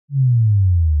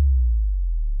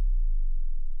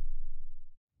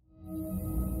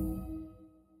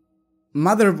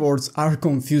Motherboards are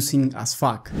confusing as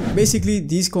fuck. Basically,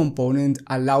 this component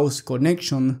allows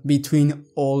connection between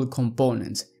all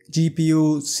components: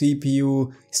 GPU,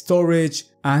 CPU, storage,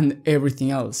 and everything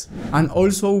else, and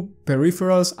also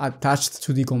peripherals attached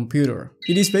to the computer.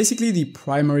 It is basically the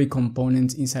primary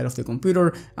component inside of the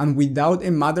computer, and without a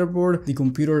motherboard, the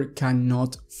computer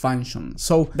cannot function.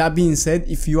 So that being said,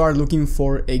 if you are looking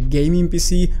for a gaming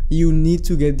PC, you need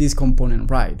to get this component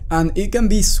right. And it can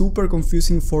be super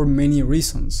confusing for many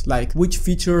reasons, like which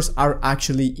features are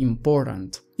actually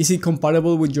important. Is it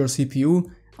compatible with your CPU?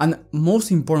 And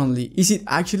most importantly, is it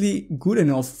actually good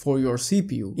enough for your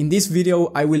CPU? In this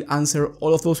video, I will answer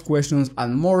all of those questions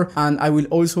and more, and I will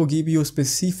also give you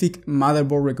specific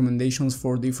motherboard recommendations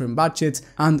for different budgets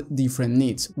and different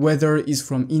needs, whether it's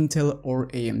from Intel or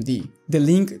AMD. The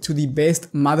link to the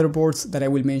best motherboards that I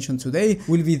will mention today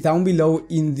will be down below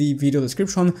in the video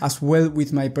description, as well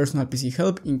with my personal PC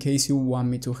help in case you want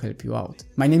me to help you out.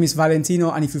 My name is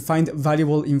Valentino, and if you find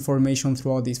valuable information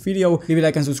throughout this video, leave a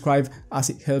like and subscribe as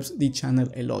it helps the channel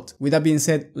a lot. With that being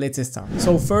said, let's start.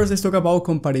 So first, let's talk about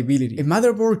compatibility. A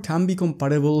motherboard can be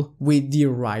compatible with the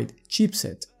right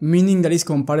chipset, meaning that it's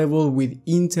compatible with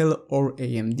Intel or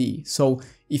AMD. So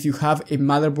if you have a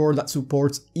motherboard that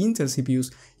supports Intel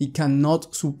CPUs, it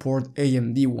cannot support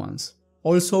AMD ones.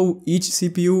 Also, each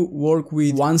CPU works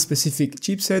with one specific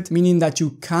chipset, meaning that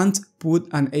you can't put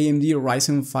an AMD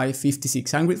Ryzen 5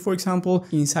 5600, for example,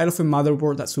 inside of a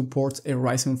motherboard that supports a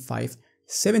Ryzen 5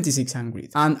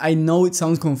 7600. And I know it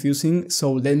sounds confusing,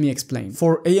 so let me explain.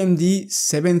 For AMD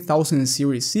 7000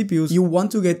 series CPUs, you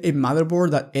want to get a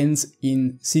motherboard that ends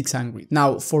in 600.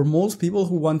 Now, for most people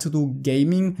who want to do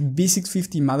gaming,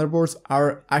 B650 motherboards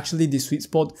are actually the sweet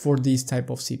spot for this type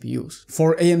of CPUs.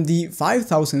 For AMD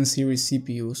 5000 series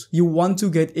CPUs, you want to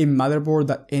get a motherboard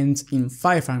that ends in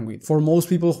 500. For most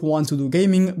people who want to do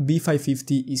gaming,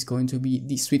 B550 is going to be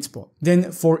the sweet spot.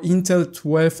 Then for Intel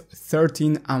 12,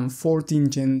 13, and 14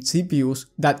 Gen CPUs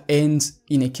that ends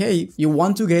in a K, you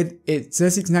want to get a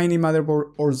Z690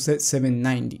 motherboard or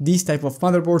Z790. These type of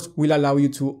motherboards will allow you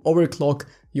to overclock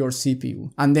your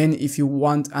CPU. And then if you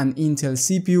want an Intel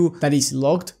CPU that is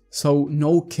locked, so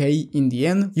no K in the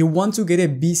end, you want to get a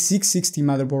B660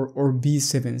 motherboard or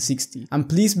B760. And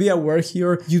please be aware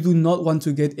here, you do not want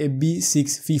to get a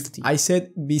B650. I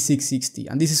said B660,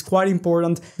 and this is quite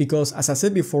important because, as I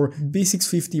said before,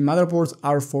 B650 motherboards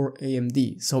are for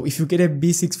AMD. So if you get a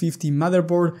B650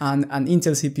 motherboard and an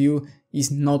Intel CPU, is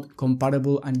not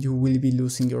compatible and you will be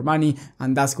losing your money,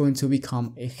 and that's going to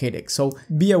become a headache. So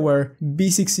be aware,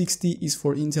 B660 is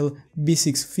for Intel,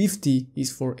 B650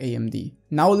 is for AMD.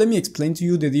 Now let me explain to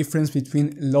you the difference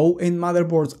between low-end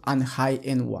motherboards and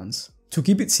high-end ones. To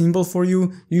keep it simple for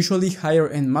you, usually higher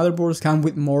end motherboards come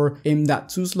with more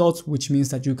M.2 slots, which means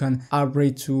that you can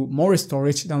upgrade to more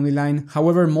storage down the line.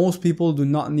 However, most people do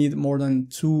not need more than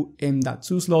 2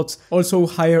 M.2 slots. Also,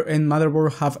 higher end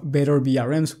motherboards have better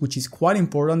VRMs, which is quite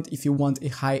important if you want a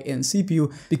high end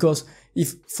CPU, because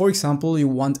if, for example, you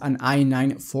want an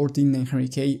i9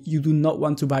 14900K, you do not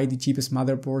want to buy the cheapest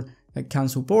motherboard that can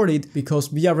support it, because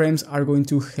VRMs are going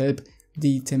to help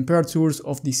the temperatures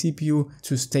of the CPU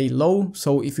to stay low.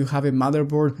 So if you have a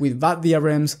motherboard with bad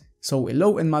VRMs, so a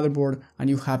low-end motherboard, and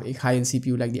you have a high-end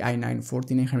CPU like the i9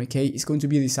 14900K, it's going to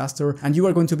be a disaster, and you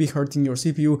are going to be hurting your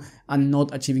CPU and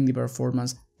not achieving the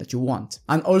performance that you want.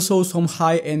 And also, some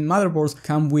high-end motherboards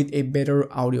come with a better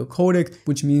audio codec,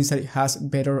 which means that it has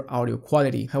better audio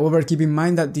quality. However, keep in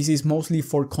mind that this is mostly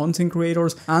for content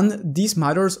creators, and this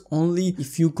matters only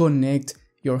if you connect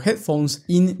your headphones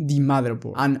in the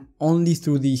motherboard and only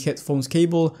through the headphones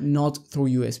cable, not through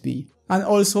USB. And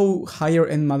also, higher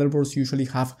end motherboards usually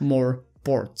have more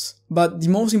ports. But the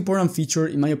most important feature,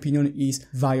 in my opinion, is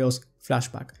BIOS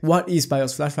Flashback. What is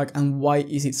BIOS Flashback and why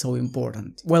is it so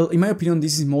important? Well, in my opinion,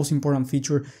 this is the most important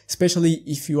feature, especially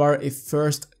if you are a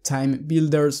first time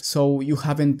builders, so you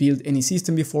haven't built any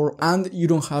system before and you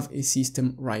don't have a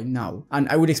system right now. And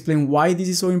I will explain why this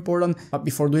is so important, but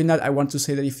before doing that, I want to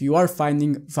say that if you are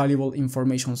finding valuable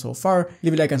information so far,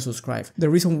 leave a like and subscribe.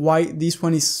 The reason why this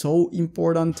one is so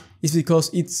important is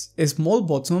because it's a small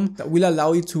button that will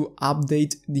allow you to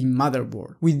update the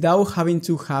motherboard without having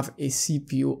to have a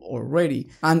CPU already.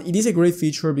 And it is a great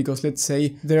feature because, let's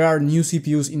say there are new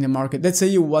CPUs in the market. Let's say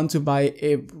you want to buy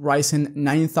a Ryzen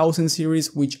 9000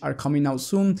 series, which which are coming out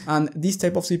soon, and this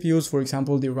type of CPUs, for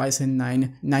example the Ryzen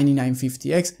 9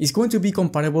 9950X, is going to be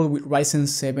compatible with Ryzen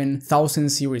 7000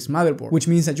 series motherboard, which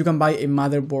means that you can buy a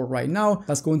motherboard right now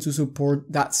that's going to support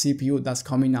that CPU that's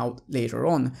coming out later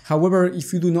on. However,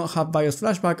 if you do not have BIOS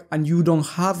flashback and you don't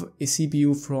have a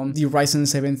CPU from the Ryzen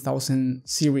 7000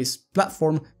 series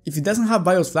platform, if it doesn't have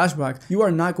BIOS flashback, you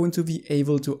are not going to be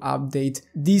able to update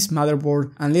this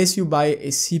motherboard unless you buy a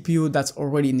CPU that's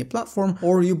already in the platform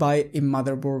or you buy a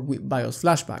motherboard with BIOS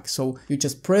flashback. So you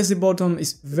just press the button,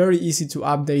 it's very easy to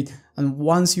update, and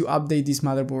once you update this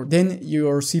motherboard, then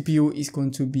your CPU is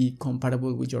going to be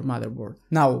compatible with your motherboard.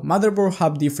 Now, motherboards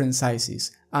have different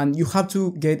sizes, and you have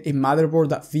to get a motherboard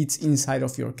that fits inside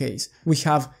of your case. We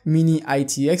have mini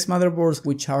ITX motherboards,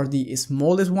 which are the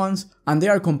smallest ones, and they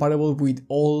are compatible with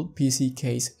all PC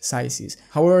case sizes.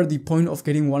 However, the point of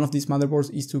getting one of these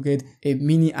motherboards is to get a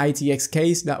mini ITX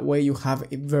case, that way you have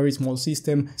a very small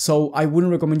system. So I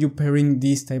wouldn't recommend you pairing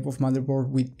this type of motherboard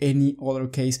with any other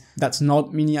case that's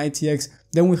not mini ITX.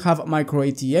 Then we have micro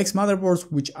ATX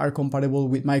motherboards, which are compatible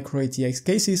with micro ATX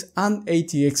cases and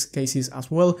ATX cases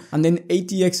as well. And then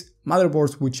ATX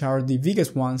motherboards, which are the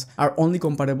biggest ones, are only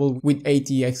compatible with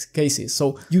ATX cases.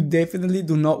 So you definitely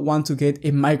do not want to get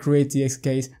a micro ATX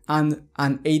case and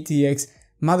an ATX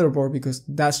motherboard, because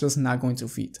that's just not going to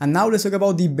fit. And now let's talk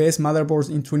about the best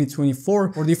motherboards in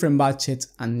 2024 for different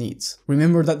budgets and needs.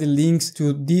 Remember that the links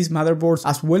to these motherboards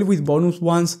as well with bonus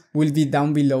ones will be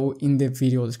down below in the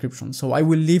video description. So I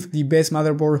will leave the best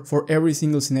motherboard for every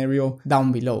single scenario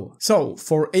down below. So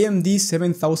for AMD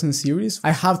 7000 series,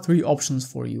 I have 3 options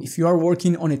for you. If you are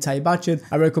working on a tight budget,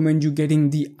 I recommend you getting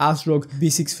the ASRock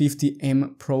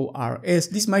B650M Pro RS.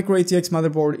 This micro ATX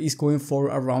motherboard is going for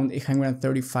around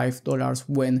 $135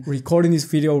 when recording this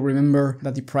video. Remember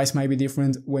that the price might be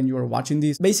different when you are watching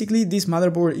this. Basically, this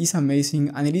motherboard is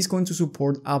amazing and it is going to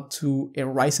support up to a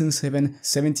Ryzen 7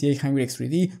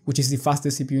 7800X3D, which is the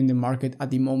fastest CPU in the market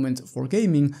at the moment for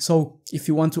gaming. So if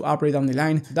you want to upgrade down the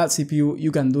line that CPU,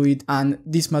 you can do it, and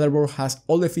this motherboard has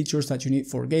all the features that you need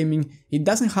for gaming. It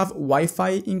doesn't have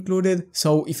Wi-Fi included,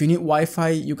 so if you need Wi-Fi,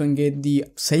 you can get the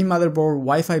same motherboard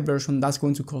Wi-Fi version. That's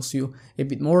going to cost you a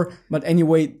bit more, but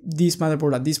anyway, this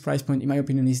motherboard at this price point, in my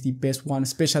opinion, is the best one,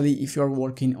 especially if you are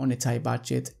working on a tight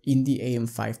budget in the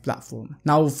AM5 platform.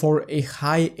 Now, for a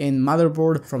high-end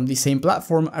motherboard from the same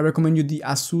platform, I recommend you the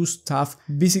Asus TUF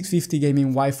B650 Gaming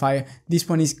Wi-Fi. This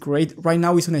one is great. Right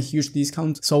now it's on a huge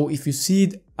discount, so if you see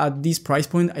it at this price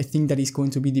point, I think that is going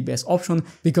to be the best option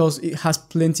because it has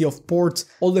plenty of ports,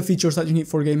 all the features that you need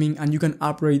for gaming, and you can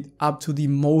upgrade up to the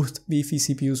most beefy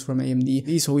CPUs from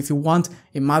AMD. So if you want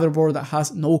a motherboard that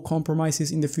has no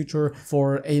compromises in the future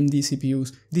for AMD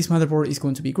CPUs, this motherboard is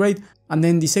going to be great. And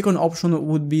then the second option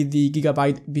would be the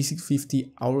Gigabyte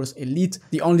B650 Aorus Elite.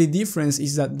 The only difference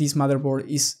is that this motherboard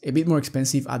is a bit more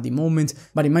expensive at the moment,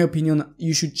 but in my opinion,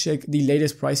 you should check the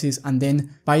latest prices and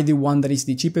then buy the one that is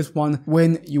the cheapest one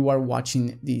when you are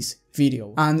watching this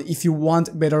video. And if you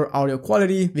want better audio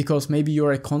quality, because maybe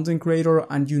you're a content creator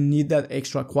and you need that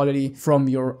extra quality from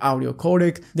your audio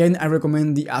codec, then I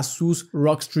recommend the Asus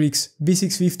ROG Strix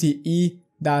B650E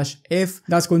F.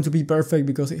 That's going to be perfect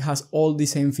because it has all the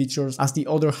same features as the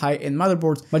other high-end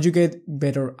motherboards, but you get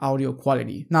better audio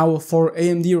quality. Now, for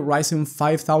AMD Ryzen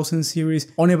 5000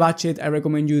 series, on a budget, I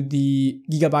recommend you the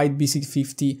Gigabyte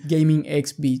B650 Gaming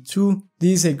X B2.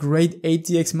 This is a great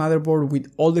ATX motherboard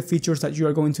with all the features that you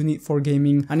are going to need for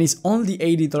gaming, and it's only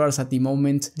 $80 at the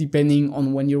moment, depending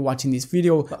on when you're watching this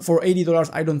video. But for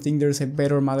 $80, I don't think there's a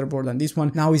better motherboard than this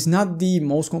one. Now, it's not the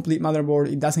most complete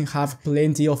motherboard, it doesn't have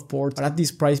plenty of ports, but at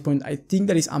this price point, I think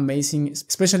that is amazing,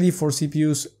 especially for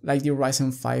CPUs like the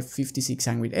Ryzen 5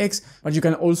 5600X, but you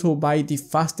can also buy the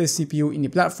fastest CPU in the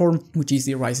platform, which is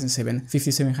the Ryzen 7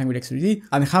 5700X3D,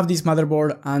 and have this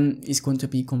motherboard, and it's going to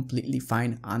be completely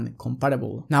fine and compatible.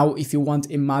 Now, if you want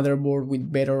a motherboard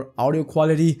with better audio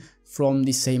quality from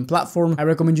the same platform, I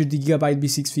recommend you the Gigabyte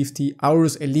B650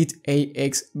 Aorus Elite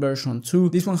AX version 2.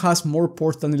 This one has more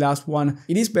ports than the last one.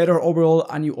 It is better overall,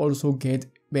 and you also get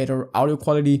better audio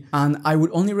quality, and I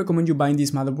would only recommend you buying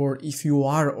this motherboard if you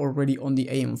are already on the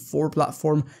AM4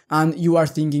 platform and you are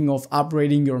thinking of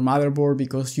upgrading your motherboard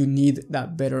because you need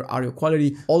that better audio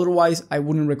quality. Otherwise, I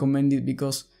wouldn't recommend it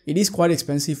because it is quite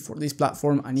expensive for this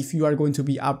platform, and if you are going to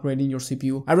be upgrading your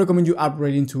CPU, I recommend you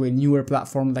upgrading to a newer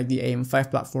platform like the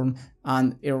AM5 platform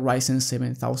and a Ryzen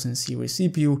 7000 series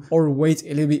CPU, or wait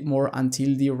a little bit more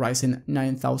until the Ryzen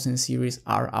 9000 series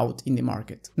are out in the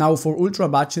market. Now, for ultra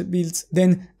budget builds,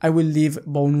 then I will leave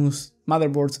bonus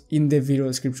motherboards in the video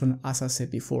description as I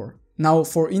said before. Now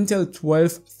for Intel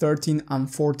 12, 13 and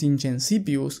 14 Gen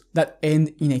CPUs that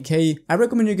end in a K, I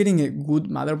recommend you getting a good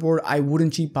motherboard. I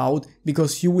wouldn't cheap out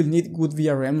because you will need good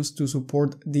VRMs to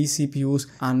support these CPUs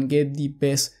and get the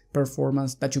best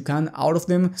performance that you can out of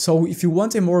them. So if you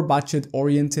want a more budget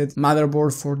oriented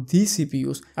motherboard for these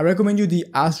CPUs, I recommend you the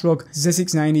ASRock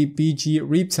Z690 PG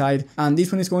Riptide, and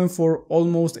this one is going for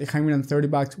almost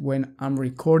 $130 when I'm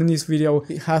recording this video.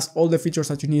 It has all the features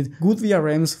that you need, good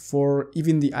VRMs for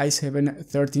even the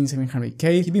i7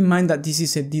 13700K. Keep in mind that this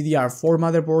is a DDR4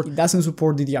 motherboard, it doesn't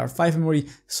support DDR5 memory,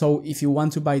 so if you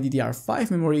want to buy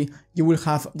DDR5 memory, you will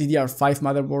have DDR5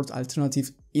 motherboard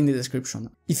alternative in the description.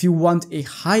 If you want a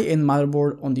high-end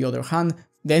motherboard, on the other hand,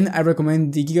 then I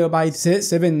recommend the Gigabyte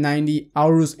Z790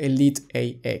 Aorus Elite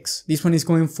AX. This one is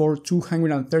going for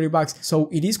 $230, so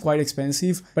it is quite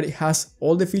expensive, but it has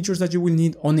all the features that you will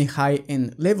need on a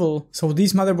high-end level. So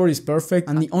this motherboard is perfect,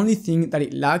 and the only thing that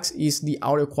it lacks is the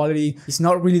audio quality. It's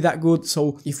not really that good,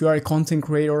 so if you are a content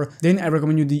creator, then I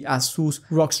recommend you the Asus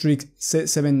ROG Strix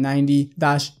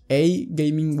Z790-A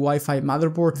gaming Wi-Fi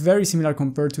motherboard, very similar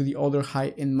compared to the other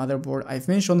high-end motherboard I've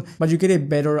mentioned, but you get a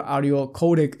better audio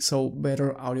codec, so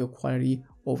better audio quality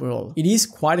overall. It is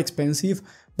quite expensive,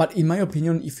 but in my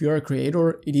opinion, if you're a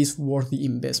creator, it is worth the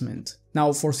investment.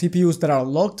 Now for CPUs that are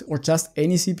locked, or just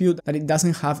any CPU that it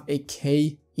doesn't have a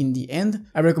K in the end,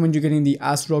 I recommend you getting the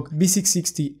ASRock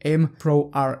B660M Pro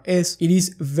RS. It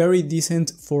is very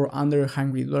decent for under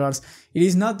 $100. It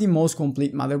is not the most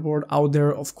complete motherboard out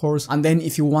there, of course, and then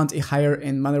if you want a higher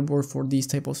end motherboard for these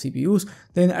type of CPUs,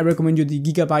 then I recommend you the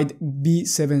Gigabyte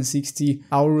B760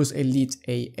 Aorus Elite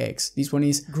AX. This one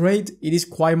is great. It is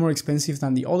quite more expensive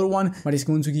than the other one, but it's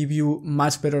going to give you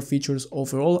much better features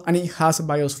overall, and it has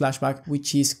BIOS flashback,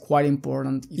 which is quite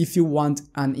important if you want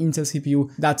an Intel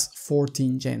CPU that's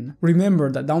 14 Gen.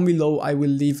 Remember that down below I will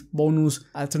leave bonus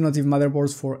alternative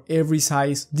motherboards for every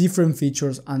size, different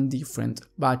features and different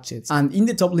budgets. And in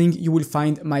the top link you will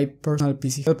find my personal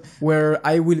PC help, where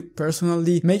I will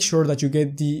personally make sure that you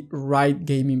get the right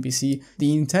gaming PC,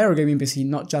 the entire gaming PC,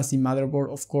 not just the motherboard,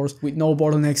 of course, with no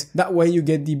bottlenecks. That way you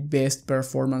get the best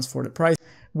performance for the price,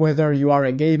 whether you are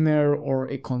a gamer or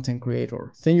a content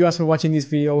creator. Thank you guys for watching this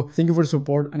video, thank you for the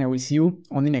support, and I will see you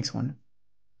on the next one.